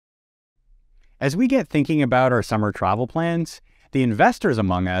As we get thinking about our summer travel plans, the investors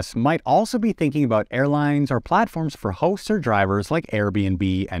among us might also be thinking about airlines or platforms for hosts or drivers like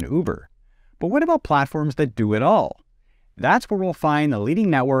Airbnb and Uber. But what about platforms that do it all? That's where we'll find the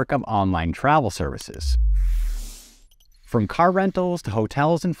leading network of online travel services. From car rentals to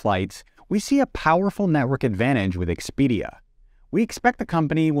hotels and flights, we see a powerful network advantage with Expedia. We expect the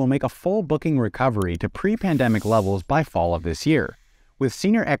company will make a full booking recovery to pre-pandemic levels by fall of this year, with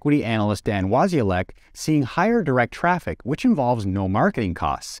senior equity analyst Dan Wazielek seeing higher direct traffic, which involves no marketing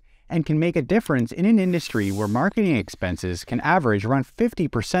costs, and can make a difference in an industry where marketing expenses can average around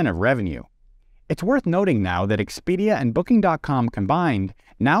 50% of revenue. It's worth noting now that Expedia and Booking.com combined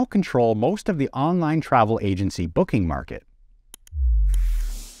now control most of the online travel agency booking market.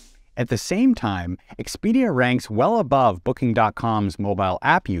 At the same time, Expedia ranks well above Booking.com's mobile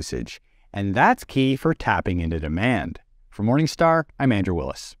app usage, and that's key for tapping into demand. For Morningstar, I'm Andrew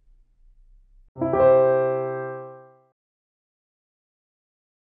Willis.